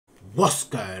What's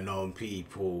going on,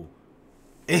 people?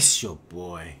 It's your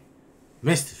boy,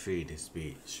 Mr. Freedom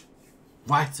Speech,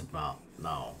 right about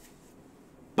now,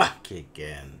 back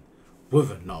again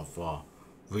with another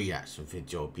reaction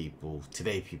video, people.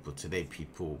 Today,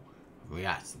 people,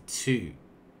 reacting to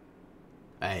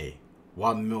a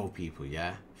 1 mil, people,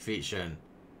 yeah, featuring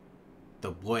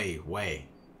DABOYWAY,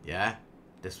 yeah.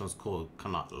 This one's called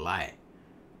Cannot Lie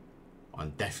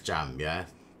on Def Jam, yeah,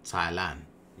 Thailand,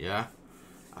 yeah.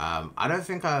 I don't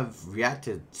think I've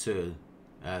reacted to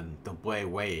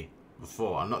DABOYWAY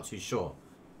before. I'm not too sure.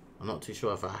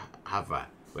 If I have that.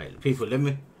 Wait, people, let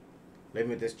me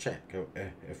just check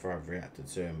if I've reacted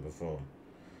to him before,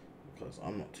 because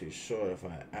I'm not too sure if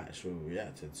I actually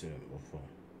reacted to him before.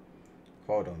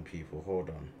 Hold on, people, hold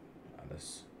on. I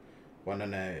just wanna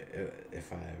know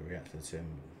if I reacted to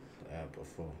him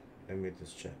before. Let me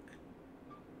just check.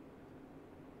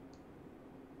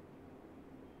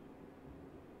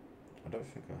 I don't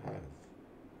think I have.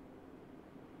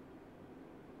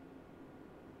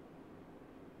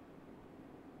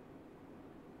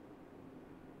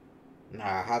 Nah,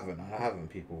 I haven't,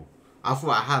 people. I thought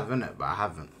I have, innit, but I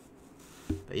haven't.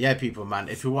 But yeah, people, man,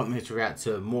 if you want me to react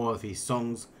to more of these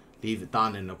songs, leave it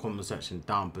down in the comment section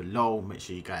down below. Make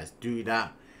sure you guys do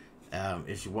that.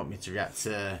 If you want me to react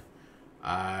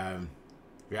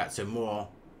to more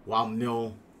 1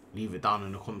 mil, leave it down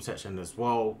in the comment section as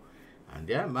well. And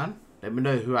yeah, man, let me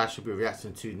know who I should be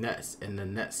reacting to next in the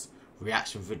next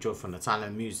reaction video from the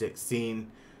Thailand music scene.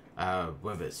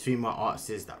 Whether it's female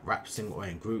artists that rap, sing, or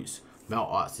in groups, male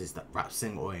artists that rap,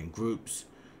 sing, or in groups.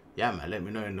 Yeah, man, let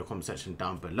me know in the comment section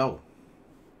down below.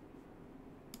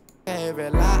 Let's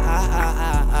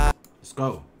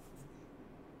go.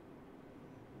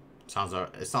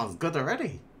 It sounds good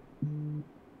already.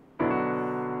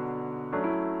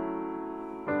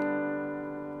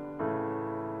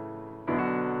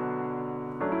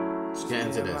 Let's get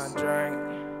into this.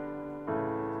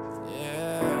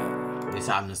 At least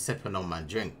I'm just sipping on my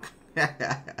drink. What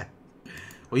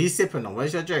are you sipping on?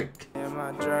 Where's your drink?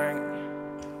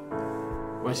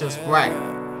 Where's your Sprite?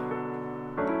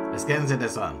 Let's get into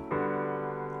this one.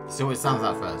 See what it sounds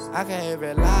like first. I can't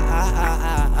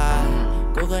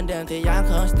rely. Go condemn to young,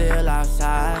 come still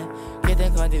outside.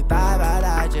 Getting content die, but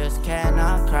I just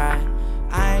cannot cry.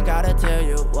 I ain't gotta tell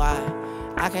you why.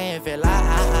 I can't feel like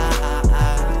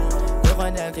go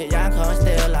condemn to young, come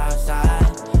still outside.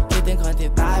 Getting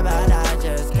content die, but I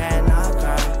just cannot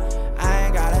cry. I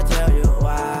ain't gotta tell you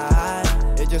why.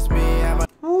 It's just me and my.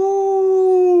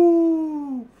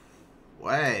 Ooh.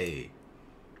 Wait.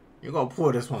 You gotta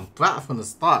pull this one back from the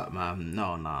start, man.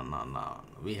 No.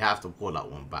 We have to pull that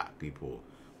one back, people.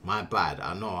 My bad.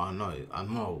 I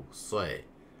know. Sorry.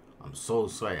 I'm so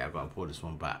sorry. I gotta pull this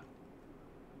one back.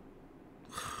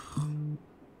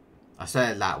 I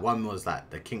said like 1 mil was like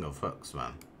the king of hooks,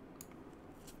 man.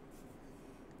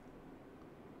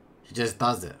 He just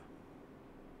does it.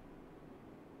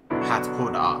 I had to pull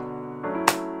that out.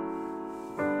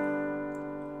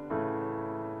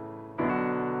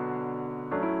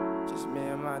 Just me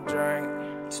and my drink.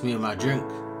 It's me and my drink.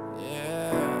 Yeah.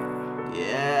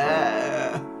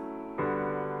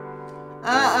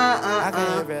 I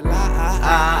can't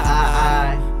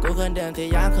rely. Go condemn to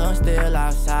young, come still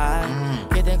outside.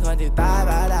 Getting content die,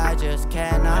 but I just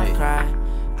cannot cry.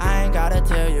 I ain't gotta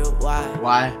tell you why.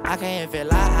 Why? I can't feel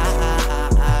like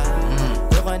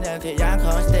go condemn to young,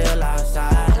 come still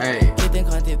outside. Hey. Getting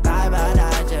content die, but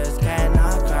I just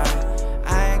cannot cry.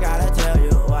 I ain't gotta tell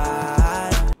you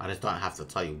why. I just don't have to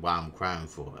tell you why I'm crying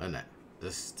for, innit?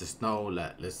 Just know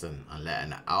that, listen, I'm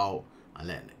letting it out, I'm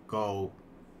letting it go.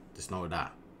 Just know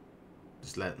that.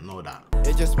 Just know that.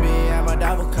 It's just me and my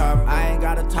double cup. I ain't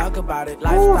gotta talk about it.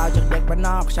 Lifestyle justเด็กบ้านน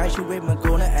อกใช้ชีวิตเหมือน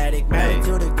กูนะ addict. Married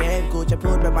to the game กูจะ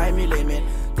พูดแบบไม่มี limit.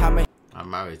 I'm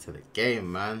married to the game,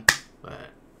 man. But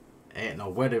ain't no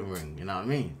wedding ring, you know what I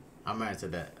mean? I'm married to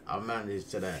the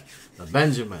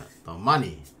Benjamin, the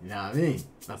money, you know what I mean?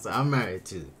 That's what I'm married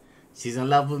to. She's in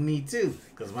love with me too.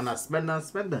 Cause when I spend her, I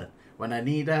spend her. When I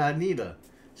need her, I need her.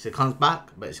 She comes back,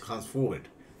 but she comes forward.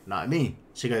 You know what I mean?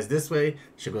 She goes this way,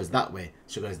 she goes that way.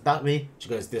 She goes that way, she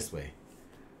goes this way.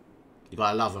 You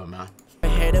gotta love her, man. I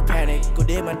hate the panic,กู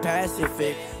ดีมัน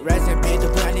Pacific. Rest in peace ทุ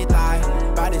กเพื่อนที่ตาย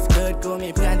But it's good กูมี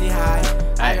เพื่อนที่ high.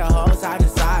 I got whole side to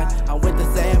side. I'm with the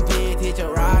same P ที่จะ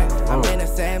ride. I'm in the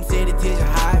same city ที่จะ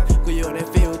hide. กูอยู่ใน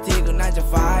ฟิลที่กูน่าจะ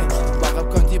fight. บอกกับ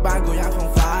คนที่บ้านกูยังคง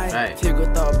fight. ที่กู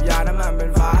ตบยาน้ำมันเป็น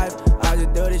vibe. I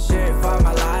just do this shit for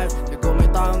my life. แต่กูไม่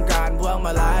ต้องการพวกม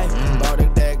าไล่บอก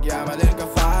เด็กๆอย่ามาเล่นกับ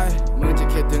ไฟมึงจะ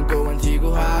คิดถึงกูวันที่กู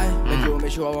หายแต่กูไม่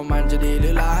ชัวร์ว่ามันจะดีหรื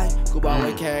อร้ายกูบอกไ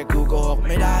ว้แค่กูโกหกไ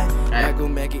ม่ได้แต่กู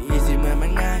make it easy เหมือนมั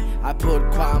นง่าย I I put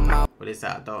ความเมา But it's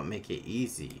that don't make it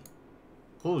easy.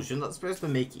 Of course, you're not supposed to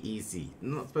make it easy.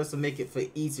 You're not supposed to make it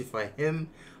easy for him,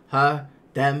 her,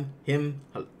 them, him,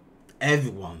 her,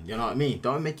 everyone. You know what I mean?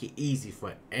 Don't make it easy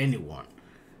for anyone.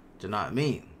 Do you know what I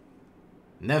mean?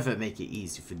 Never make it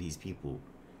easy for these people.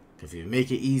 If you make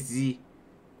it easy,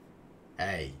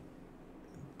 hey,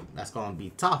 that's gonna be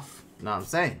tough. You know what I'm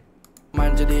saying? มั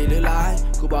นจะดีหรือร้าย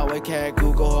กูบอกไว้แค่กู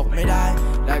โกหกไม่ได้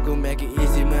และกู make it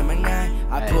easy เหมือนมันง่าย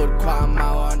I put ความเมา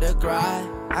on the grind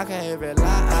I can't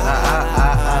rely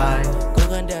กู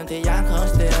คนเดิมที่ยังคง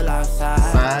still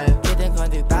outside คิดถึงคน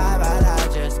ที่ตาย but I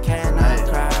just cannot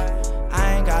cry I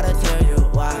ain't gotta tell you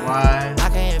why I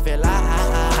can't rely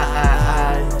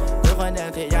กูคนเดิ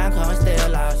มที่ยังคง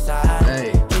still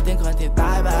outside คิดถึงคนที่ต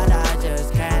าย but I just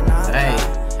cannot cry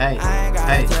I ain't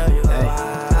gotta tell you why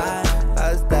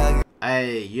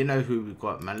Hey, you know who we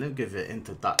got, man. Let's give it an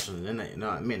introduction, innit? You know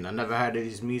what I mean? I never heard of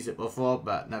his music before,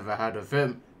 but never heard of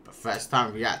him. But first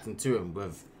time reacting to him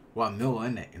with 1 mil,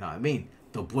 innit? You know what I mean?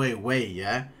 DABOYWAY,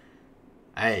 yeah?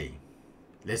 Hey,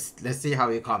 let's see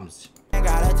how he comes.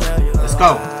 Let's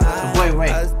go. DABOYWAY.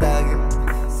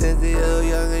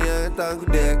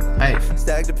 Hey.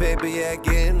 Stack the paper, yeah,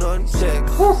 getting on the check.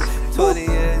 20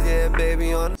 years, yeah,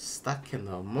 baby, on Stacking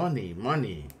the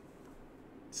money.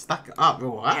 Stack it up,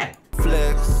 real high.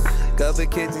 flex. Couple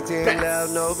kitchen team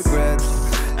loud, no regrets.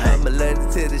 I'm allergic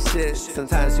to the shit.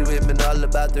 Sometimes you women all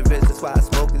about the risk, that's why I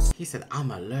smoke this. He said,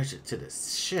 I'm allergic to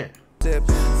this shit.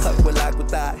 Hug with like with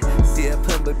that. See a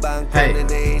pump with bang and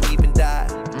they ain't even die.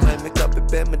 I make up a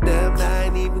bed, madam, I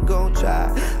ain't even gonna try.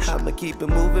 I'ma keep it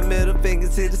moving, middle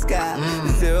fingers to the sky.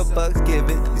 $0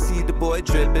 given, you see the boy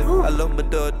dripping. I love my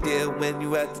door deal when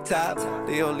you at the top.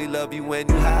 They only love you when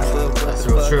you high, but what the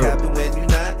fuck happen when you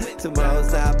not?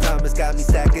 Tomorrow's not promise, got me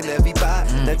stacking every buy.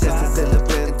 Not just a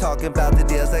celebrant and talking about the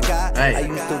deals I got. I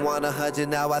used to want 100,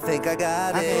 now I think I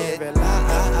got it.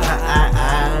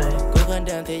 คน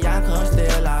เดิมที่ยังคง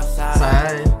still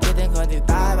outside คิดถึงคนที่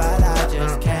ตาย but I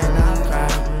just cannot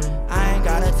cry I ain't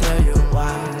gotta tell you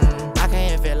why I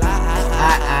can't feel like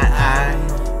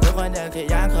คนเดิมที่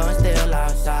ยังคง still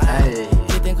outside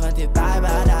คิดถึงคนที่ตาย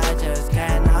but I just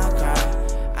cannot cry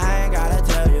I ain't gotta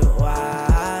tell you why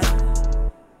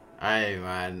Hey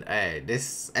man,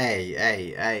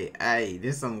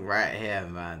 this song right here,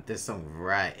 man. This song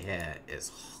right here is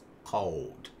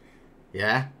cold.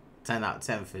 Yeah? 10 out of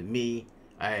 10 for me.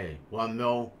 Hey, 1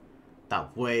 mil.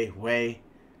 DABOYWAY.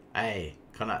 Hey,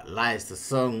 cannot lie the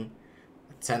song.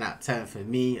 10 out of 10 for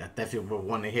me. I definitely would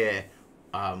want to hear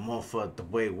more for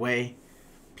DABOYWAY.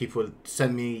 People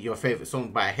send me your favorite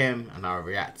song by him and I'll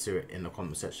react to it in the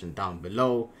comment section down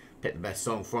below. Pick the best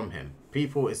song from him.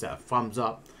 people, is it a thumbs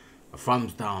up, a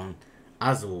thumbs down?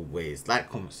 As always,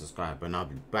 like, comment, subscribe, and I'll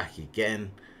be back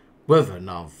again with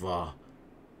another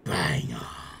banger.